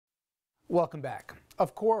Welcome back.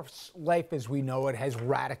 Of course, life as we know it has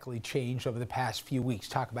radically changed over the past few weeks.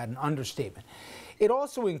 Talk about an understatement. It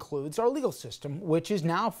also includes our legal system, which is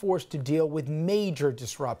now forced to deal with major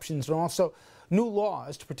disruptions and also new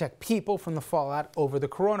laws to protect people from the fallout over the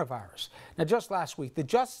coronavirus. Now, just last week, the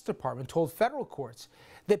Justice Department told federal courts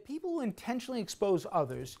that people who intentionally expose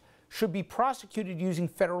others should be prosecuted using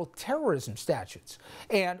federal terrorism statutes.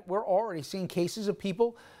 And we're already seeing cases of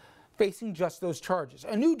people facing just those charges.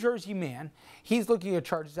 A New Jersey man, he's looking at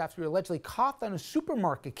charges after he allegedly coughed on a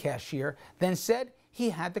supermarket cashier, then said he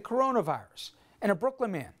had the coronavirus. And a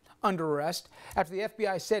Brooklyn man under arrest after the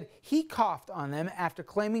FBI said he coughed on them after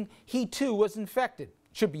claiming he too was infected.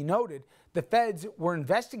 It should be noted, the feds were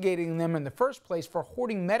investigating them in the first place for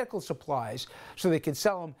hoarding medical supplies so they could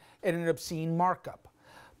sell them at an obscene markup.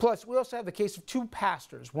 Plus, we also have the case of two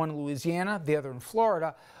pastors, one in Louisiana, the other in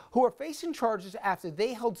Florida, who are facing charges after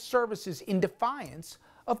they held services in defiance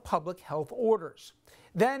of public health orders.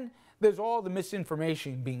 Then there's all the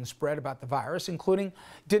misinformation being spread about the virus, including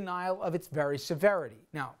denial of its very severity.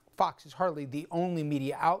 Now, Fox is hardly the only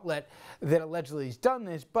media outlet that allegedly has done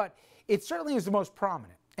this, but it certainly is the most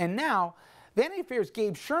prominent. And now, Vanity Fair's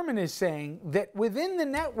Gabe Sherman is saying that within the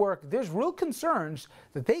network, there's real concerns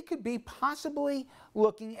that they could be possibly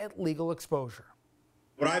looking at legal exposure.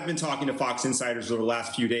 When I've been talking to Fox insiders over the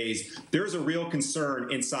last few days, there's a real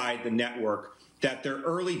concern inside the network that their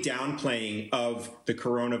early downplaying of the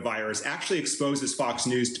coronavirus actually exposes Fox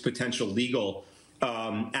News to potential legal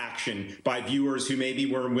action by viewers who maybe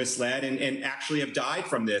were misled and actually have died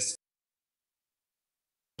from this.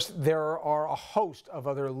 There are a host of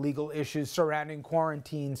other legal issues surrounding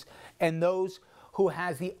quarantines and those who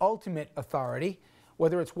has the ultimate authority,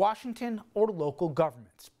 whether it's Washington or local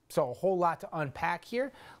governments. So a whole lot to unpack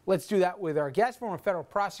here. Let's do that with our guest, former federal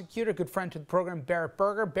prosecutor, good friend to the program, Berit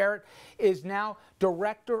Berger. Berit is now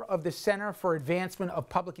director of the Center for Advancement of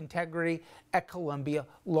Public Integrity at Columbia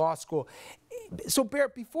Law School. So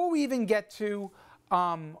Berit, before we even get to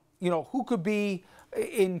who could be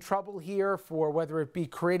in trouble here for whether it be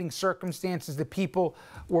creating circumstances that people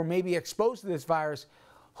were maybe exposed to this virus,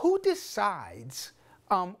 who decides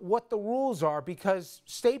what the rules are? Because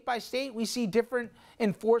state by state, we see different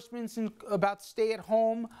enforcements about stay at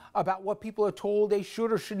home, about what people are told they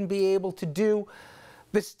should or shouldn't be able to do.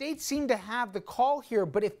 The states seem to have the call here,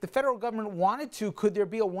 but if the federal government wanted to, could there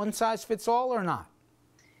be a one-size-fits-all or not?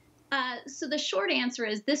 So the short answer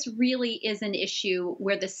is this really is an issue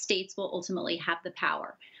where the states will ultimately have the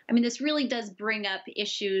power. I mean, this really does bring up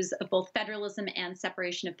issues of both federalism and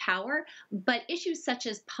separation of power, but issues such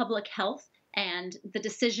as public health and the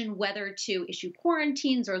decision whether to issue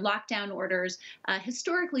quarantines or lockdown orders,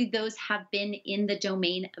 historically, those have been in the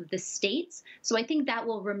domain of the states. So I think that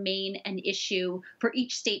will remain an issue for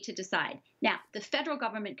each state to decide. Now, the federal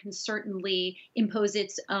government can certainly impose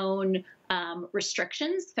its own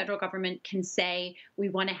restrictions. The federal government can say, we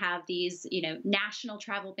want to have these, national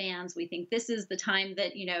travel bans. We think this is the time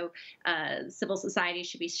that, civil society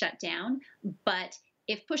should be shut down. But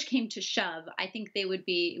if push came to shove, I think it would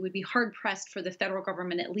be hard pressed for the federal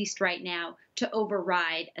government, at least right now, to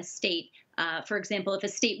override a state. For example, if a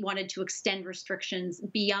state wanted to extend restrictions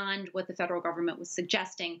beyond what the federal government was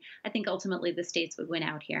suggesting, I think ultimately the states would win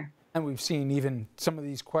out here. And we've seen even some of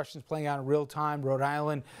these questions playing out in real time. Rhode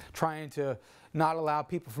Island trying to not allow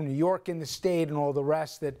people from New York in the state and all the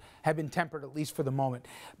rest that have been tempered, at least for the moment.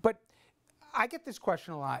 But I get this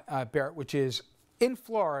question a lot, Berit, which is, in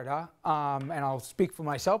Florida, and I'll speak for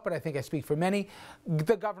myself, but I think I speak for many,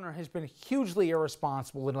 the governor has been hugely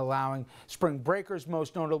irresponsible in allowing spring breakers,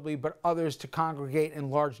 most notably, but others to congregate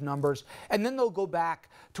in large numbers, and then they'll go back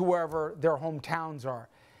to wherever their hometowns are.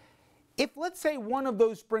 If, let's say, one of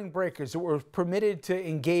those spring breakers that were permitted to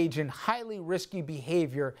engage in highly risky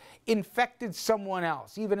behavior infected someone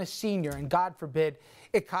else, even a senior, and God forbid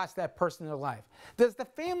it cost that person their life, does the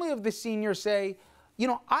family of the senior say,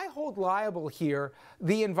 I hold liable here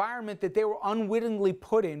the environment that they were unwittingly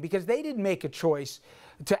put in because they didn't make a choice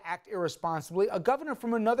to act irresponsibly? A governor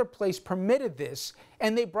from another place permitted this,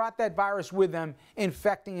 and they brought that virus with them,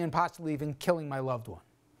 infecting and possibly even killing my loved one.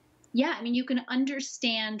 Yeah, I mean, you can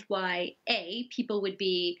understand why, people would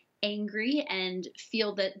be angry and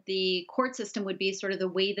feel that the court system would be sort of the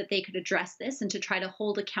way that they could address this and to try to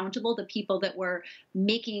hold accountable the people that were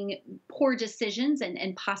making poor decisions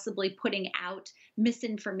and possibly putting out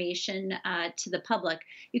misinformation to the public.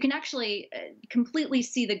 You can actually completely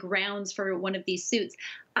see the grounds for one of these suits.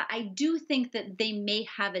 I do think that they may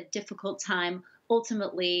have a difficult time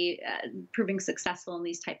ultimately proving successful in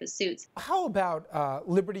these type of suits. How about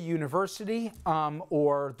Liberty University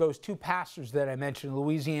or those two pastors that I mentioned,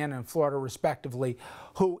 Louisiana and Florida respectively,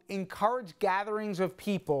 who encourage gatherings of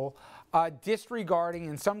people, disregarding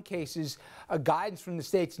in some cases guidance from the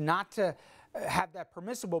states not to have that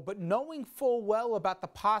permissible, but knowing full well about the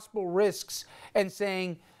possible risks and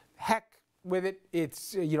saying, heck with it,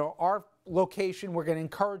 it's our location, we're going to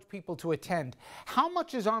encourage people to attend. How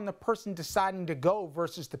much is on the person deciding to go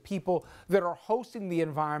versus the people that are hosting the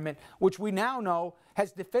environment, which we now know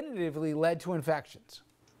has definitively led to infections?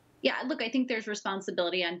 Yeah, look, I think there's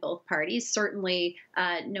responsibility on both parties. Certainly,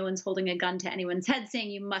 no one's holding a gun to anyone's head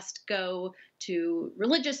saying you must go to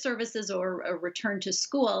religious services or return to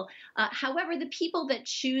school. However, the people that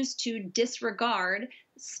choose to disregard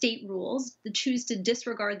state rules, that choose to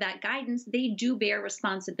disregard that guidance, they do bear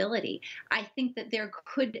responsibility. I think that there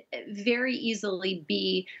could very easily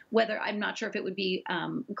be, whether I'm not sure if it would be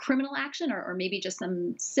criminal action or maybe just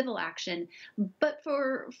some civil action, but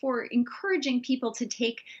for encouraging people to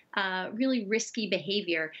take really risky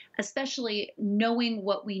behavior, especially knowing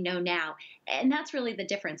what we know now. And that's really the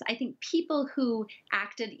difference. I think people who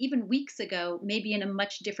acted even weeks ago may be in a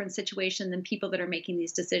much different situation than people that are making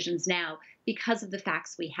these decisions now because of the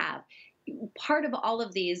facts we have. Part of all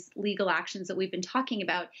of these legal actions that we've been talking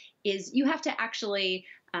about is you have to actually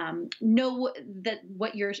know that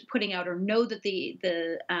what you're putting out, or know that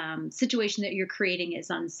the situation that you're creating is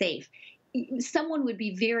unsafe. Someone would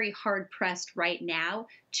be very hard pressed right now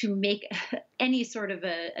to make any sort of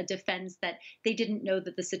a defense that they didn't know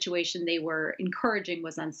that the situation they were encouraging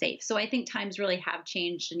was unsafe. So I think times really have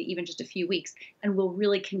changed in even just a few weeks, and will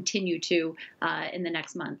really continue to in the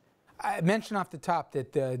next month. I mentioned off the top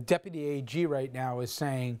that the deputy AG right now is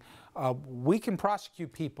saying we can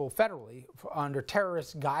prosecute people federally under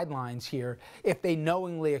terrorist guidelines here if they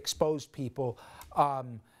knowingly exposed people.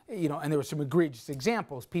 And there were some egregious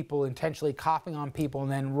examples, people intentionally coughing on people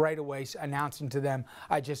and then right away announcing to them,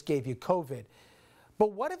 I just gave you COVID.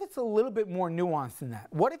 But what if it's a little bit more nuanced than that?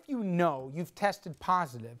 What if you know you've tested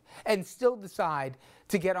positive and still decide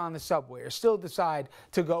to get on the subway or still decide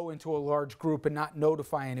to go into a large group and not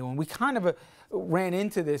notify anyone? We kind of ran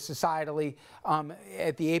into this societally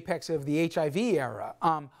at the apex of the HIV era.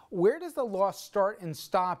 Where does the law start and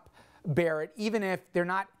stop, Berit, even if they're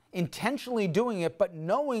not intentionally doing it, but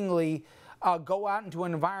knowingly go out into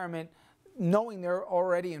an environment knowing they're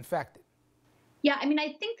already infected? Yeah, I mean,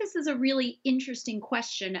 I think this is a really interesting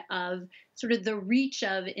question of sort of the reach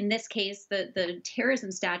of, in this case, the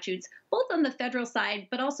terrorism statutes, both on the federal side,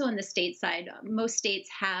 but also on the state side. Most states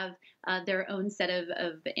have their own set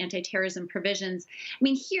of anti-terrorism provisions. I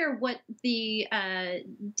mean, here, what the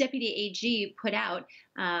deputy AG put out,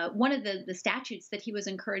 one of the statutes that he was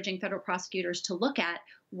encouraging federal prosecutors to look at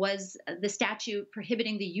was the statute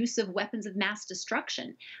prohibiting the use of weapons of mass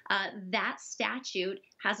destruction. That statute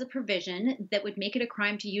has a provision that would make it a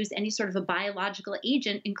crime to use any sort of a biological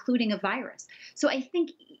agent, including a virus. So I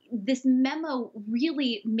think this memo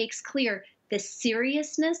really makes clear the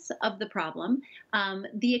seriousness of the problem,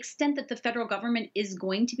 the extent that the federal government is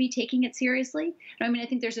going to be taking it seriously. I mean, I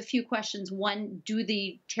think there's a few questions. One, do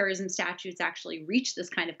the terrorism statutes actually reach this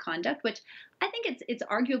kind of conduct? Which I think it's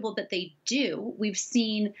arguable that they do. We've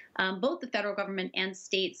seen both the federal government and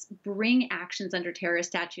states bring actions under terrorist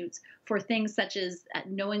statutes for things such as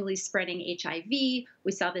knowingly spreading HIV.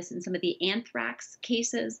 We saw this in some of the anthrax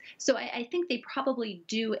cases. So I think they probably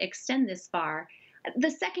do extend this far.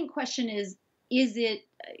 The second question is it,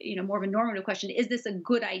 more of a normative question, is this a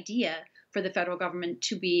good idea for the federal government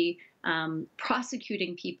to be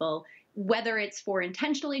prosecuting people, whether it's for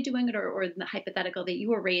intentionally doing it or the hypothetical that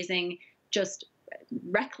you were raising, just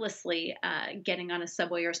recklessly getting on a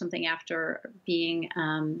subway or something after being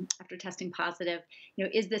after testing positive?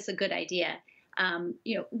 Is this a good idea?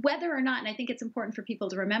 Whether or not, and I think it's important for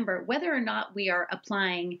people to remember, whether or not we are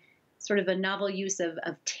applying sort of a novel use of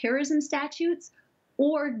terrorism statutes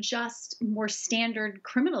or just more standard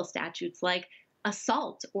criminal statutes like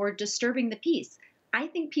assault or disturbing the peace, I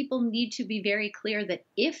think people need to be very clear that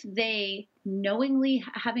if they, knowingly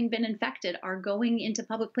having been infected, are going into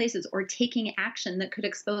public places or taking action that could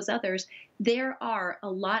expose others, there are a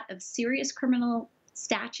lot of serious criminal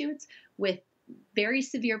statutes with very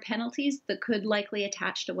severe penalties that could likely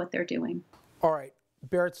attach to what they're doing. All right.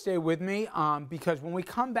 Berit, stay with me because when we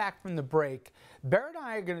come back from the break, Berit and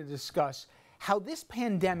I are going to discuss how this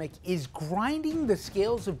pandemic is grinding the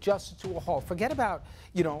scales of justice to a halt. Forget about,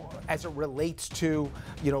 as it relates to,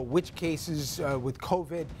 which cases with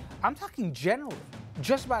COVID. I'm talking generally,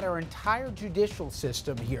 just about our entire judicial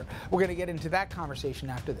system here. We're going to get into that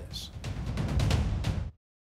conversation after this.